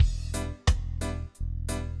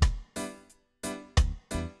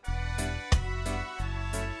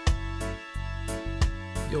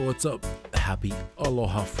Yo, what's up? Happy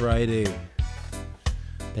Aloha Friday.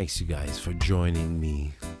 Thanks, you guys, for joining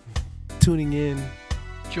me. Tuning in,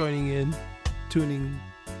 joining in, tuning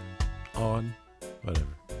on, whatever.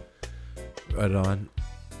 Right on.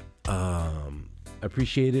 I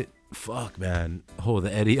appreciate it. Fuck, man. Oh, the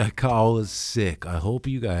E.A.P is sick. I hope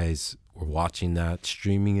you guys were watching that,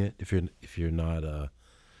 streaming it. If you're not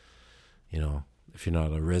if you're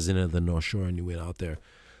not a resident of the North Shore and you went out there,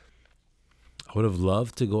 I would have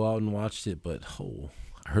loved to go out and watch it, but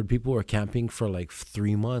I heard people were camping for like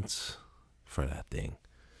 3 months for that thing.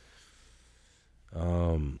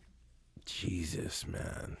 Jesus,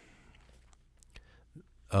 man.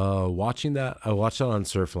 Watching that, I watched it on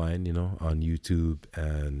Surfline, on YouTube,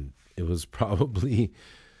 and it was probably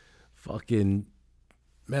fucking,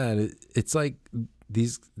 man, it's like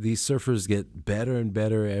these surfers get better and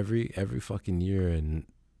better every fucking year, and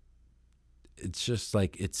it's just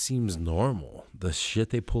like, it seems normal. The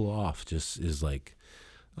shit they pull off just is like,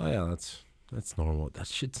 oh yeah, that's normal. That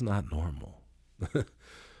shit's not normal.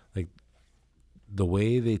 Like, the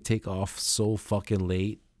way they take off so fucking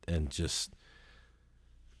late, and just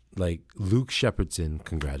like Luke Shepardson,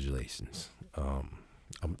 congratulations. I'll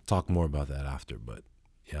talk more about that after, but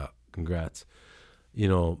yeah, congrats.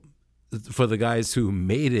 For the guys who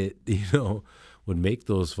made it, would make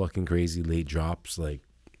those fucking crazy late drops, like,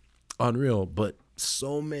 unreal. But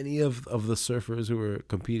so many of the surfers who were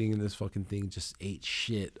competing in this fucking thing just ate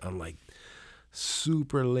shit on like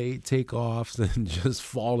super late takeoffs and just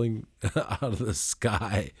falling out of the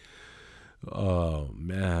sky. Oh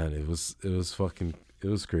man, it was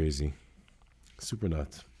crazy, super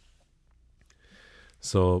nuts.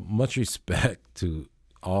 So much respect to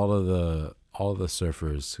all of the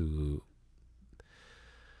surfers who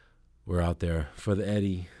were out there for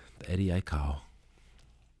the E.A.P.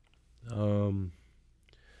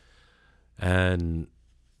 And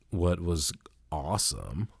what was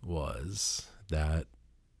awesome was that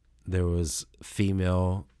there was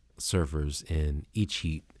female surfers in each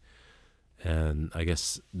heat. And I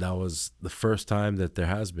guess that was the first time that there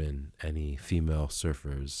has been any female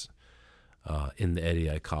surfers in the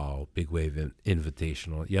E.A.P Big Wave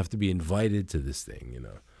Invitational. You have to be invited to this thing,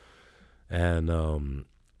 And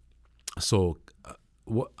so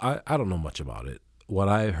I don't know much about it. What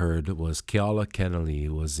I heard was Keala Kennelly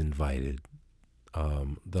was invited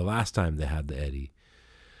the last time they had the Eddie.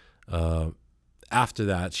 After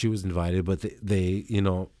that, she was invited, but they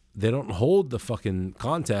don't hold the fucking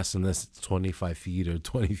contest unless it's 25 feet or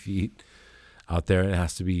 20 feet out there. It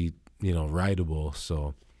has to be, rideable.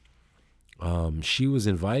 So she was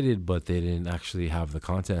invited, but they didn't actually have the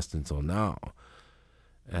contest until now.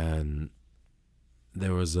 And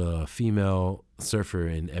there was a female surfer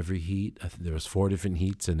in every heat. There was 4 different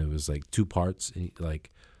heats, and it was like 2 parts,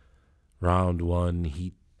 like round 1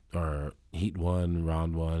 heat, or heat 1,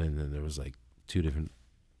 round 1, and then there was like two different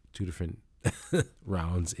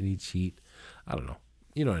rounds in each heat. I don't know.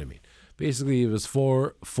 You know what I mean? Basically, it was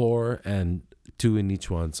 4, and 2 in each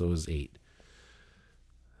one, so it was 8.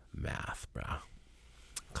 Math, brah.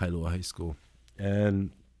 Kailua High School.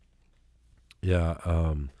 And yeah,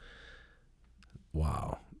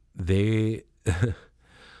 wow. They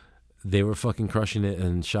were fucking crushing it,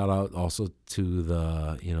 and shout out also to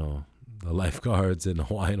the lifeguards and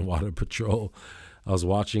Hawaiian Water Patrol. I was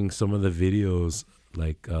watching some of the videos,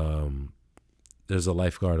 like there's a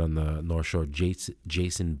lifeguard on the North Shore, Jason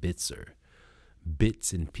Bitzer.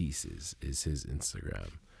 Bits and Pieces is his Instagram.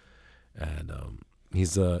 And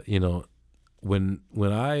he's when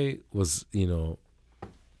I was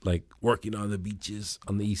like working on the beaches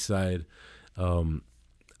on the east side,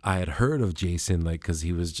 I had heard of Jason, like, because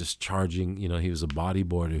he was just charging, he was a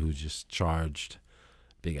bodyboarder who just charged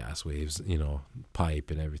big ass waves,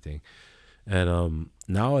 pipe and everything. And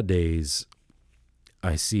nowadays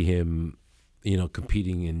I see him,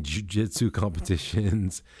 competing in jiu-jitsu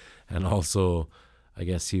competitions, and also I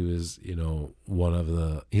guess he was,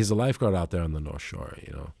 he's a lifeguard out there on the North Shore,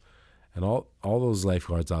 and all those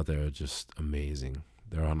lifeguards out there are just amazing.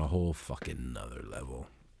 They're on a whole fucking nother level.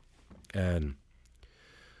 And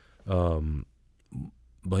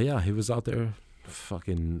but yeah, he was out there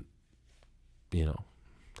fucking,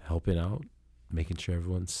 helping out, making sure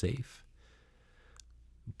everyone's safe.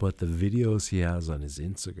 But the videos he has on his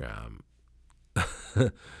Instagram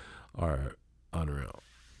are unreal.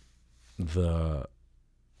 The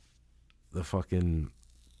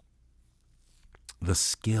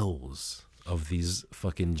skills of these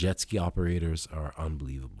fucking jet ski operators are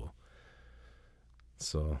unbelievable.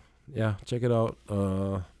 So yeah, check it out.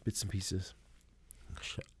 Bits and Pieces.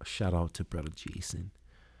 Shout out to brother Jason.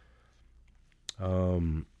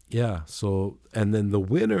 Yeah. So, and then the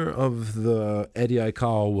winner of the Eddie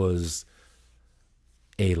Aikau was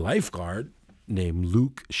a lifeguard named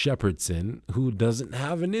Luke Shepherdson, who doesn't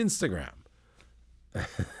have an Instagram.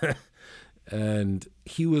 And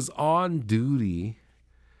he was on duty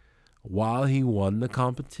while he won the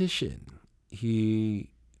competition. He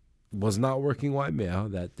was not working Waimea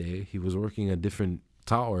that day. He was working a different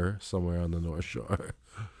tower somewhere on the North Shore.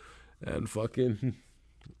 And fucking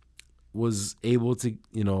was able to,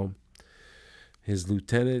 his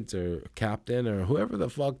lieutenant or captain or whoever the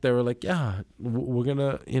fuck, they were like, yeah, we're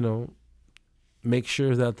gonna, make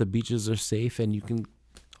sure that the beaches are safe and you can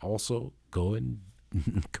also go and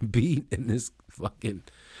compete in this fucking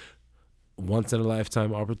once in a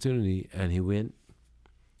lifetime opportunity. And he went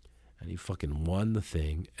and he fucking won the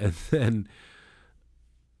thing. And then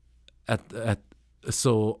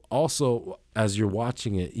so also as you're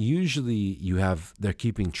watching it, usually they're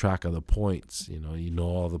keeping track of the points,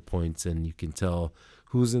 all the points and you can tell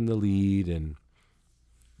who's in the lead. And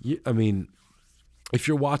I mean, if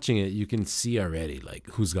you're watching it, you can see already like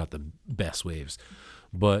who's got the best waves.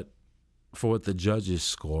 But for what the judges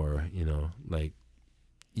score, like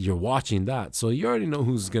you're watching that, so you already know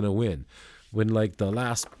who's gonna win. When like the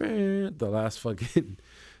last fucking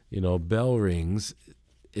bell rings,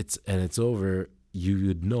 it's over, you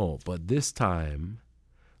would know. But this time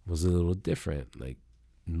was a little different. Like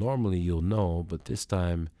normally you'll know, but this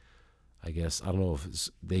time, I guess, I don't know if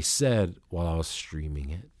they said while I was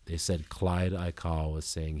streaming it, they said Clyde Aikau was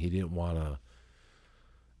saying he didn't want to,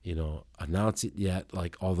 announce it yet,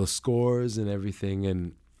 like all the scores and everything,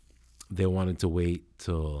 and they wanted to wait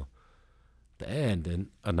till the end and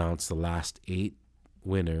announce the last 8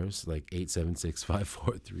 winners, like 8, 7, 6, 5,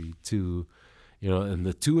 4, 3, 2, and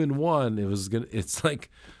the 2 and 1, it's like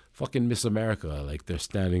fucking Miss America, like they're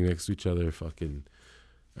standing next to each other, fucking,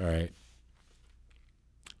 all right.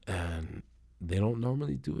 And they don't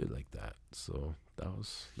normally do it like that, so that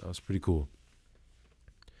was pretty cool.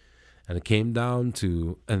 And it came down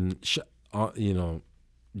to, and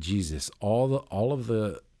Jesus, all of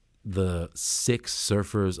the 6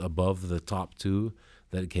 surfers above the top 2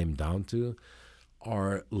 that it came down to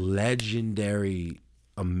are legendary,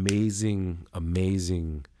 amazing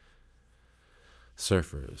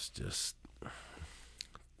surfers.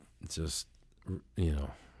 Just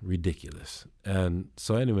ridiculous. And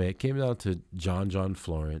so anyway, it came down to John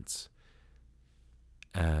Florence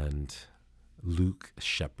and Luke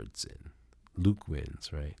Shepherdson. Luke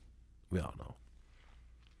wins, right? We all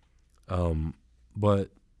know.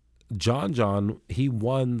 But John, he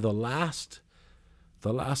won the last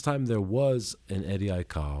time there was an Eddie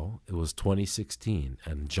Aikau. It was 2016,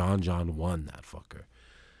 and John won that fucker.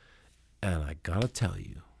 And I gotta tell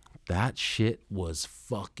you, that shit was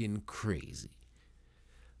fucking crazy.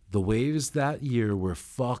 The waves that year were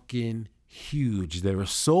fucking huge. They were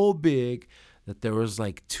so big that there was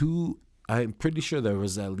like 2, I'm pretty sure there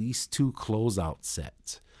was at least 2 closeout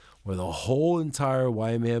sets where the whole entire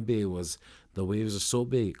Waimea Bay the waves are so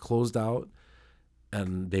big, it closed out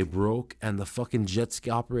and they broke, and the fucking jet ski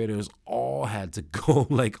operators all had to go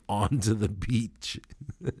like onto the beach.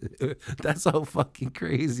 That's how fucking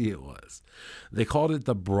crazy it was. They called it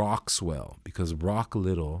the Brock Swell because Brock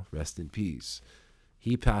Little, rest in peace,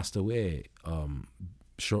 he passed away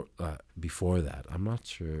short before that. I'm not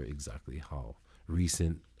sure exactly how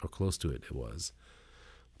recent or close to it was,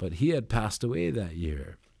 but he had passed away that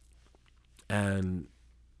year. And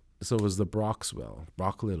so it was the Brock Swell,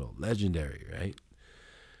 Brock Little, legendary, right?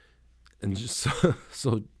 And just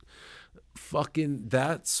so fucking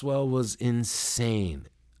that swell was insane.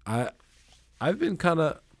 I've been kind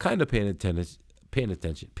of paying attention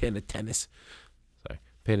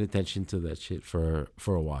to that shit for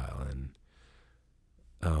a while, and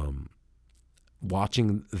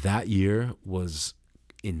watching that year was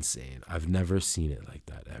insane. I've never seen it like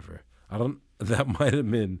that ever. That might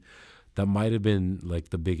have been like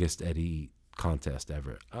the biggest Eddie contest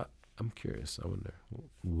ever. I'm curious. I wonder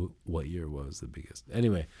what year was the biggest.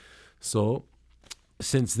 Anyway, so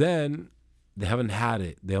since then, they haven't had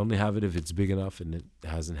it. They only have it if it's big enough, and it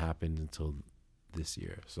hasn't happened until this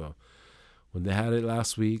year. So when they had it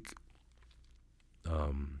last week,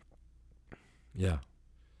 yeah,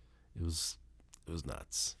 it was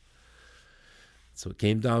nuts. So it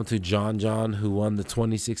came down to John, who won the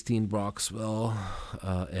 2016 Broxwell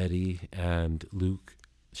Eddie, and Luke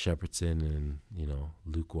Shepherdson, and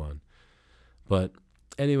Luke won. But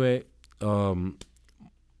anyway, wow.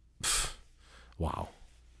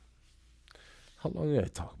 How long did I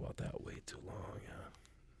talk about that? Way too long. Yeah,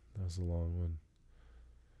 that was a long one.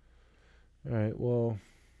 All right, well,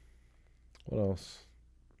 what else?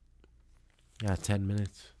 Yeah, 10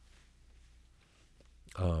 minutes.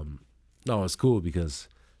 No, it's cool because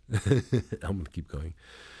I'm gonna keep going.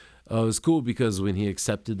 It was cool because when he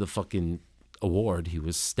accepted the fucking award, he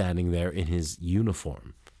was standing there in his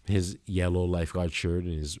uniform, his yellow lifeguard shirt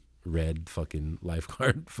and his red fucking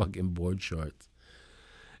lifeguard fucking board shorts.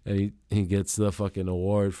 And he gets the fucking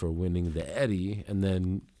award for winning the Eddie, and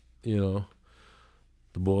then, you know,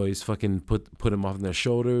 the boys fucking put him off their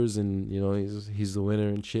shoulders, and, you know, he's the winner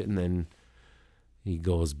and shit, and then he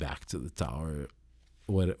goes back to the tower,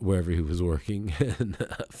 wherever he was working, and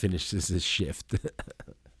finishes his shift.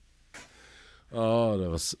 Oh, that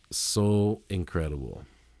was so incredible.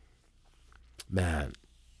 Man,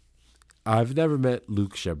 I've never met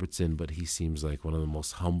Luke Shepardson, but he seems like one of the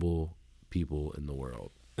most humble people in the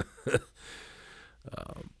world.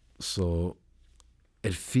 So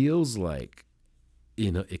it feels like,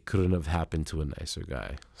 you know, it couldn't have happened to a nicer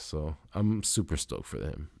guy. So I'm super stoked for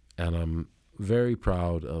him. And I'm very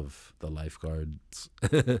proud of the lifeguards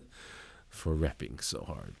for repping so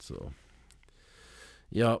hard. So,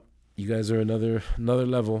 yeah, you guys are another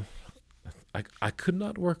level. I could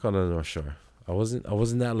not work on a North Shore. I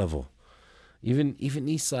wasn't that level. Even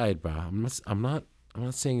East Side, bro. I'm not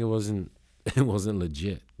saying it wasn't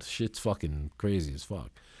legit. Shit's fucking crazy as fuck.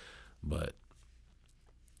 But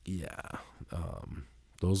yeah,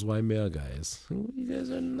 those white male guys, you guys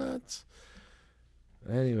are nuts.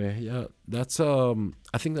 Anyway, yeah, that's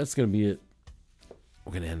I think that's gonna be it.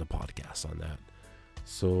 We're gonna end the podcast on that.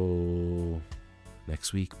 So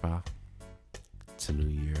next week, bro, it's a new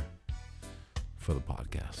year for the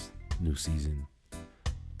podcast, new season,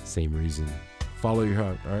 same reason. Follow your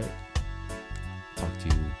heart. All right, talk to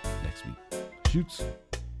you next week. Shoots.